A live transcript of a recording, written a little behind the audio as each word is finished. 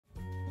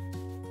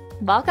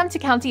Welcome to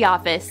County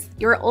Office,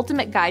 your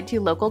ultimate guide to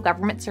local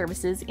government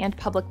services and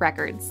public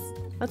records.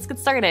 Let's get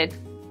started.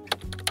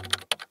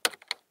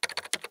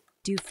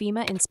 Do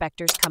FEMA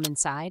inspectors come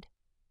inside?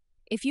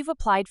 If you've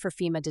applied for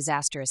FEMA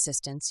disaster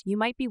assistance, you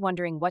might be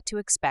wondering what to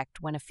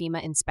expect when a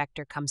FEMA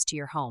inspector comes to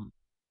your home.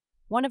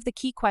 One of the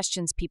key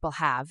questions people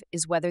have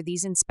is whether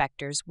these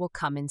inspectors will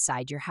come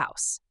inside your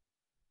house.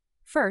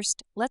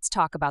 First, let's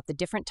talk about the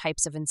different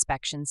types of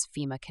inspections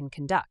FEMA can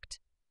conduct.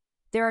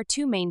 There are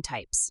two main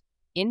types: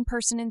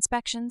 in-person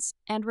inspections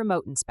and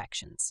remote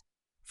inspections.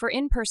 For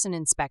in-person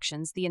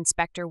inspections, the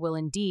inspector will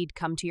indeed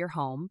come to your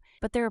home,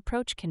 but their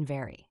approach can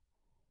vary.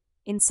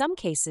 In some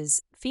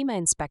cases, FEMA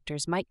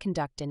inspectors might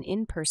conduct an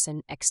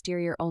in-person,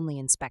 exterior-only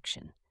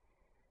inspection.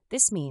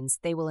 This means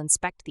they will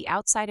inspect the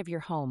outside of your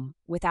home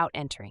without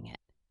entering it.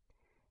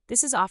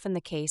 This is often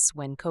the case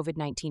when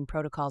COVID-19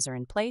 protocols are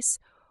in place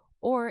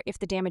or if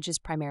the damage is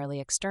primarily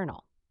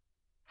external.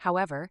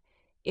 However,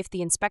 if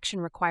the inspection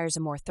requires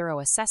a more thorough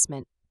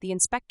assessment, the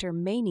inspector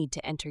may need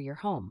to enter your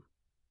home.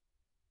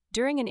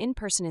 During an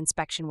in-person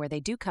inspection where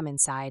they do come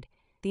inside,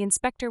 the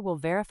inspector will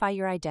verify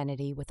your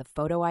identity with a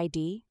photo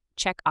ID,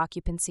 check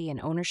occupancy and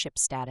ownership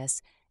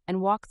status, and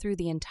walk through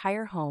the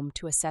entire home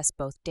to assess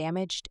both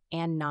damaged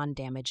and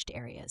non-damaged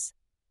areas.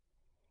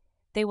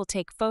 They will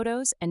take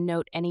photos and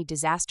note any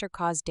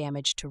disaster-caused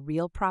damage to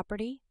real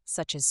property,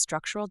 such as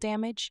structural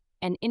damage,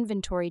 and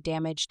inventory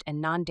damaged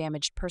and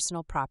non-damaged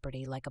personal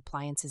property like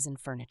appliances and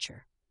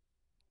furniture.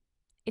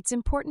 It's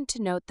important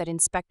to note that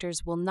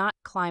inspectors will not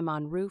climb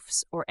on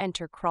roofs or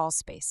enter crawl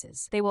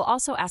spaces. They will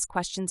also ask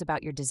questions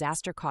about your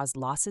disaster-caused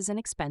losses and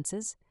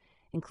expenses,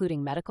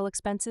 including medical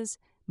expenses,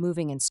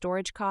 moving and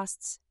storage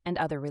costs, and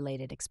other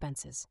related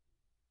expenses.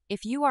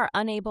 If you are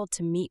unable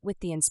to meet with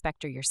the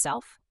inspector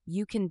yourself,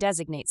 you can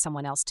designate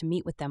someone else to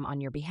meet with them on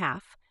your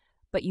behalf,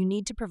 but you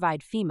need to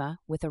provide FEMA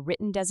with a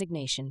written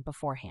designation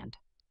beforehand.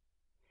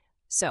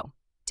 So,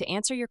 to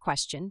answer your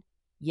question,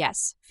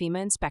 yes,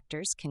 FEMA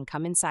inspectors can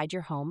come inside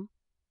your home,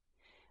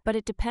 but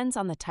it depends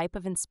on the type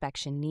of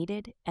inspection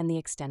needed and the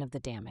extent of the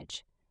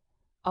damage.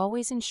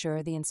 Always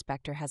ensure the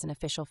inspector has an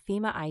official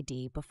FEMA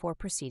ID before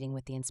proceeding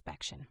with the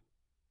inspection.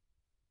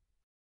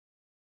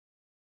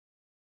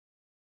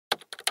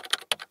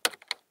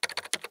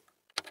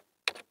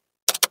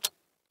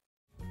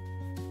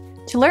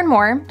 To learn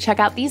more,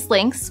 check out these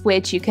links,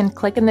 which you can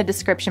click in the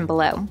description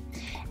below.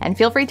 And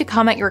feel free to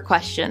comment your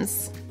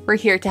questions. We're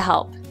here to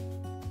help.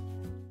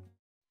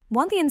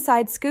 Want the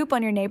inside scoop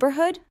on your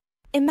neighborhood?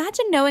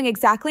 Imagine knowing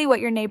exactly what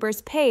your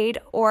neighbors paid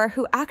or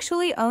who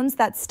actually owns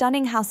that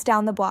stunning house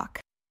down the block.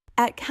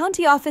 At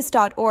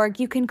countyoffice.org,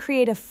 you can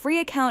create a free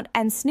account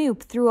and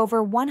snoop through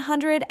over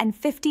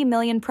 150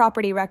 million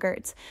property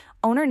records,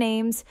 owner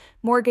names,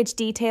 mortgage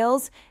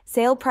details,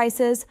 sale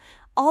prices,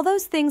 all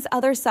those things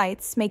other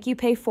sites make you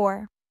pay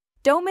for.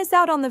 Don't miss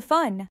out on the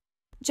fun.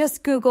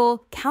 Just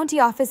Google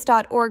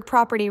countyoffice.org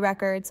property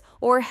records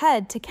or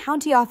head to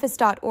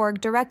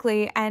countyoffice.org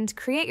directly and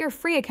create your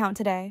free account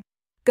today.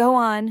 Go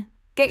on,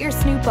 get your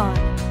snoop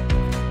on.